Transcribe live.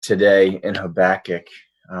today in Habakkuk.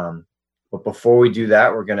 But before we do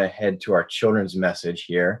that, we're going to head to our children's message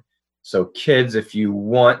here. So kids, if you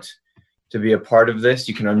want to be a part of this,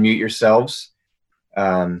 you can unmute yourselves.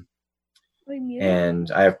 And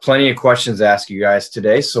I have plenty of questions to ask you guys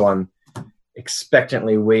today, so I'm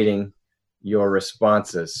expectantly waiting your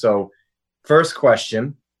responses. So first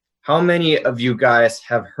question, how many of you guys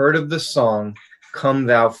have heard of the song, Come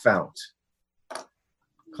Thou Fount?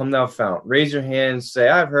 Come Thou Fount. Raise your hand and say,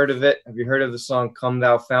 I've heard of it. Have you heard of the song, Come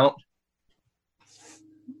Thou Fount?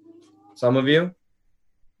 Some of you?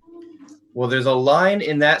 Well, there's a line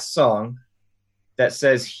in that song that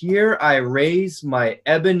says, here I raise my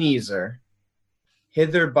Ebenezer,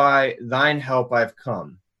 hither by thine help I've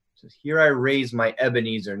come. It says, here I raise my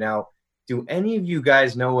Ebenezer. Now, do any of you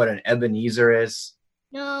guys know what an Ebenezer is?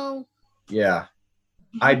 No. Yeah.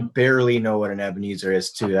 I barely know what an Ebenezer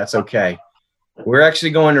is too. That's okay. We're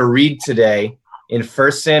actually going to read today in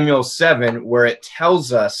 1 Samuel 7, where it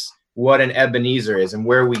tells us what an Ebenezer is and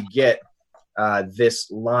where we get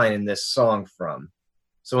this line in this song from.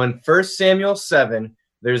 So in 1 Samuel 7,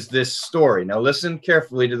 there's this story. Now listen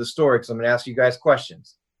carefully to the story because I'm going to ask you guys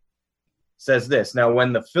questions. It says this, now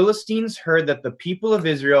when the Philistines heard that the people of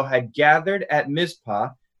Israel had gathered at Mizpah,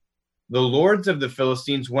 the lords of the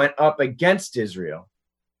Philistines went up against Israel.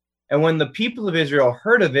 And when the people of Israel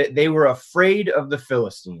heard of it, they were afraid of the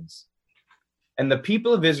Philistines. And the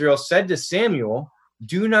people of Israel said to Samuel,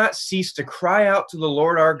 do not cease to cry out to the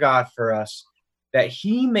Lord our God for us, that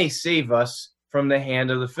he may save us from the hand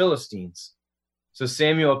of the Philistines. So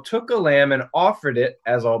Samuel took a lamb and offered it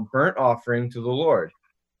as a burnt offering to the Lord.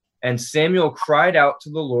 And Samuel cried out to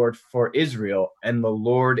the Lord for Israel, and the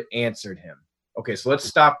Lord answered him. Okay, so let's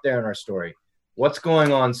stop there in our story. What's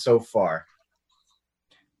going on so far?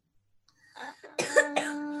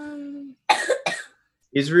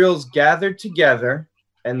 Israel's gathered together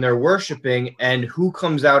and they're worshiping, and who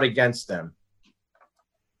comes out against them?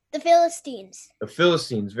 The Philistines. The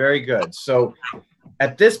Philistines, very good. So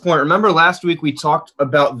at this point, remember last week we talked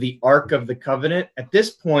about the Ark of the Covenant? At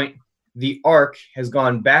this point, the Ark has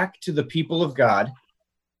gone back to the people of God,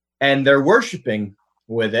 and they're worshiping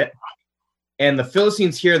with it. And the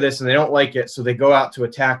Philistines hear this, and they don't like it, so they go out to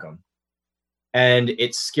attack them. And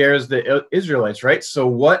it scares the Israelites, right? So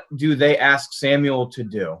what do they ask Samuel to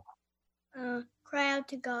do? Cry out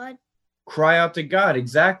to God. Cry out to God,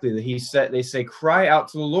 exactly. They say, cry out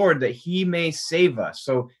to the Lord that he may save us.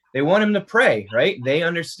 So they want him to pray, right? They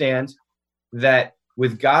understand that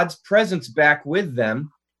with God's presence back with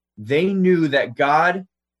them, they knew that God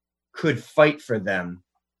could fight for them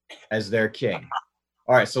as their king.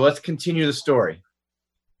 All right, so let's continue the story.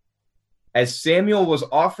 As Samuel was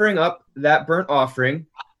offering up that burnt offering,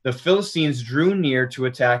 the Philistines drew near to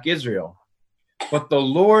attack Israel. But the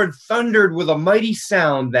Lord thundered with a mighty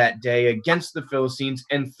sound that day against the Philistines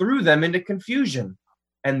and threw them into confusion,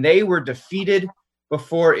 and they were defeated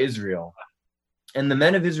before Israel. And the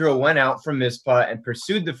men of Israel went out from Mizpah and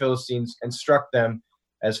pursued the Philistines and struck them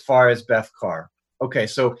as far as Beth-kar. Okay,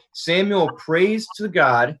 so Samuel prays to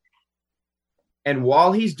God, and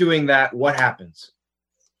while he's doing that, what happens?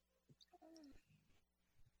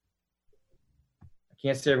 I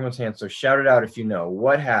can't see everyone's hand, so shout it out if you know.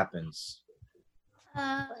 What happens?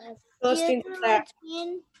 Philistines attack.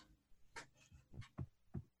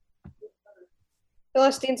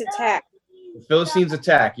 Philistines attack. The Philistines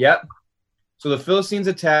attack, yep. So the Philistines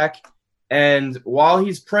attack, and while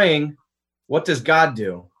he's praying, what does God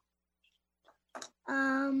do?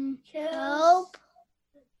 Help.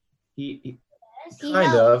 He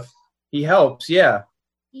helps, yeah.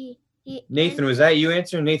 Nathan, was that you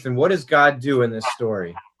answering? Nathan, what does God do in this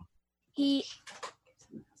story? Do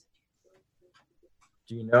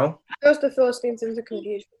you know? Throws the Philistines into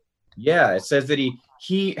confusion. Yeah, it says that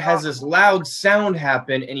he has this loud sound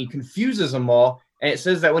happen and he confuses them all. And it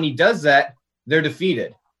says that when he does that, they're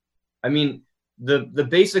defeated. I mean, the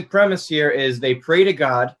basic premise here is they pray to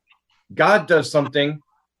God, God does something,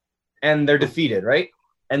 and they're defeated, right?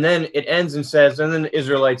 And then it ends and says, and then the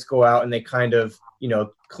Israelites go out and they kind of,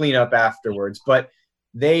 clean up afterwards. But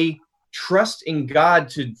they trust in God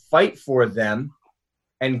to fight for them,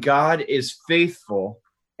 and God is faithful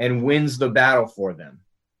and wins the battle for them.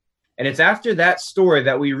 And it's after that story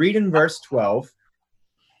that we read in verse 12,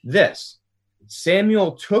 this,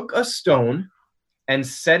 Samuel took a stone and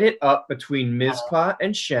set it up between Mizpah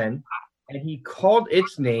and Shen, and he called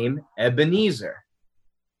its name Ebenezer.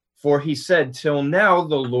 For he said, till now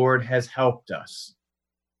the Lord has helped us.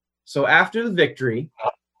 So after the victory,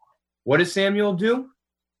 what does Samuel do?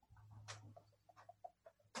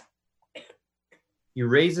 He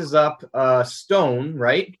raises up a stone,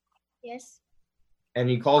 right? Yes. and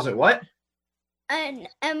he calls it what? An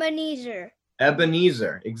Ebenezer.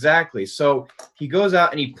 Ebenezer, exactly. So he goes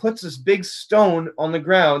out and he puts this big stone on the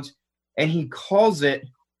ground and he calls it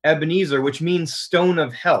Ebenezer, which means stone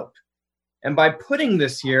of help. And by putting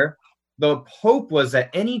this here, the hope was that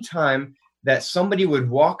any time that somebody would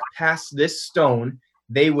walk past this stone,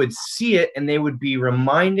 they would see it and they would be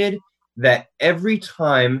reminded that every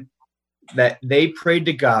time that they prayed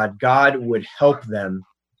to God, God would help them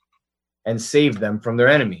and save them from their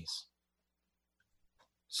enemies.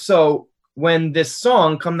 So when this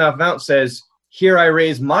song, Come Thou Fount, says, here I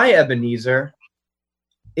raise my Ebenezer,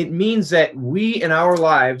 it means that we in our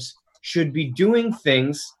lives should be doing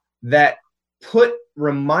things that put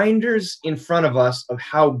reminders in front of us of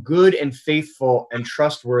how good and faithful and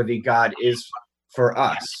trustworthy God is for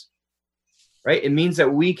us, right? It means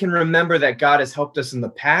that we can remember that God has helped us in the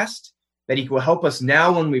past, that he will help us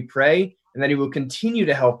now when we pray, and that he will continue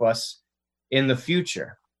to help us in the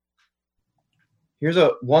future. Here's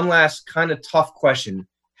one last kind of tough question.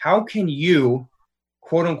 How can you,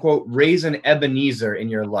 quote unquote, raise an Ebenezer in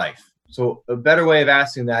your life? So a better way of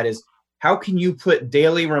asking that is, how can you put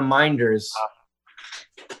daily reminders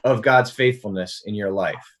of God's faithfulness in your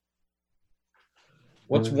life?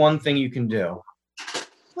 What's one thing you can do?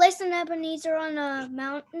 Place an Ebenezer on a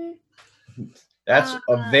mountain. That's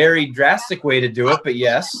a very drastic way to do it, but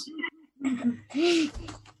yes.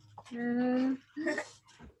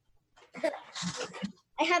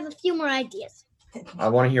 I have a few more ideas. I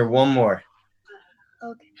want to hear one more.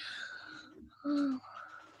 Okay.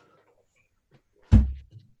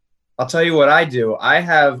 I'll tell you what I do. I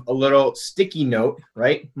have a little sticky note,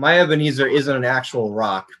 right? My Ebenezer isn't an actual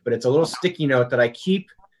rock, but it's a little sticky note that I keep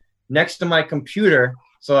next to my computer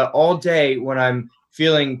so that all day when I'm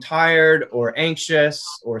feeling tired or anxious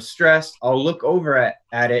or stressed, I'll look over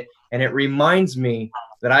at it and it reminds me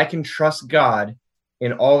that I can trust God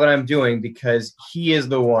in all that I'm doing because he is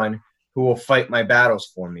the one who will fight my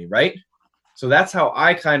battles for me, right? So that's how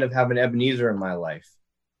I kind of have an Ebenezer in my life.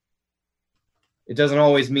 It doesn't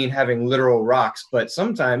always mean having literal rocks, but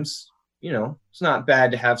sometimes, it's not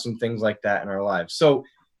bad to have some things like that in our lives. So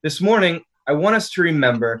this morning, I want us to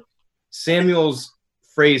remember Samuel's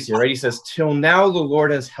phrase here, right? He says, till now the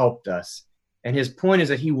Lord has helped us. And his point is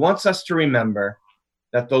that he wants us to remember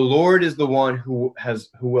that the Lord is the one who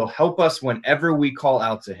will help us whenever we call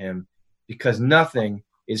out to him, because nothing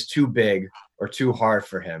is too big or too hard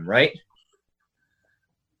for him, right?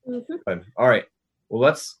 Mm-hmm. All right. Well,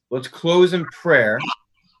 let's close in prayer.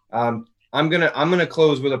 I'm gonna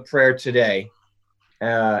close with a prayer today,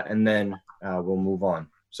 and then we'll move on.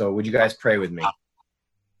 So, would you guys pray with me?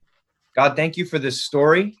 God, thank you for this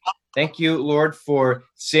story. Thank you, Lord, for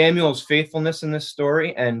Samuel's faithfulness in this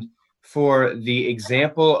story and for the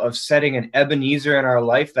example of setting an Ebenezer in our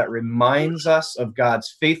life that reminds us of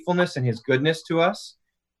God's faithfulness and his goodness to us.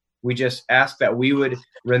 We just ask that we would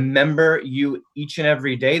remember you each and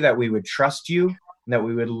every day, that we would trust you, and that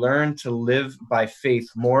we would learn to live by faith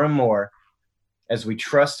more and more as we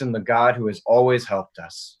trust in the God who has always helped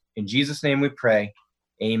us. In Jesus' name we pray,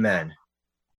 amen.